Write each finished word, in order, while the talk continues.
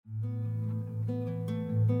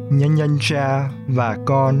nhân danh Cha và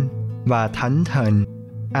Con và Thánh Thần.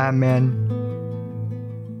 Amen.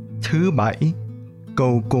 Thứ bảy,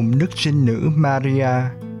 cầu cùng Đức Trinh Nữ Maria.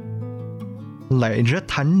 Lạy rất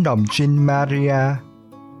thánh đồng trinh Maria,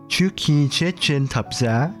 trước khi chết trên thập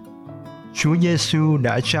giá, Chúa Giêsu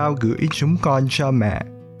đã trao gửi chúng con cho mẹ.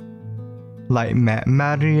 Lạy mẹ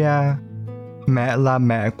Maria, mẹ là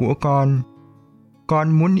mẹ của con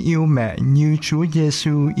muốn yêu mẹ như Chúa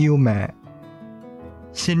Giêsu yêu mẹ.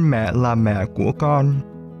 Xin mẹ là mẹ của con,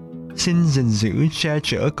 xin gìn giữ che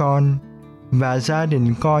chở con và gia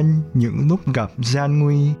đình con những lúc gặp gian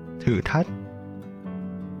nguy, thử thách.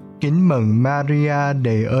 Kính mừng Maria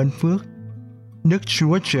đầy ơn phước, Đức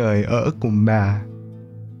Chúa Trời ở cùng bà.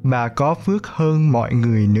 Bà có phước hơn mọi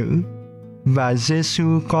người nữ, và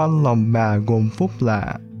Giêsu con lòng bà gồm phúc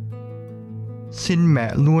lạ. Xin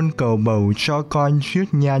mẹ luôn cầu bầu cho con trước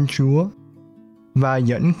nhan Chúa, và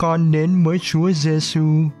dẫn con đến với Chúa Giêsu,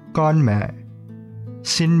 con mẹ.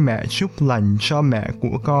 Xin mẹ chúc lành cho mẹ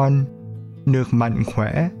của con, được mạnh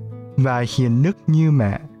khỏe và hiền đức như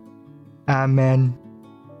mẹ. Amen.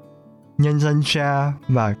 Nhân danh Cha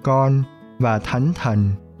và Con và Thánh Thần.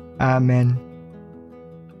 Amen.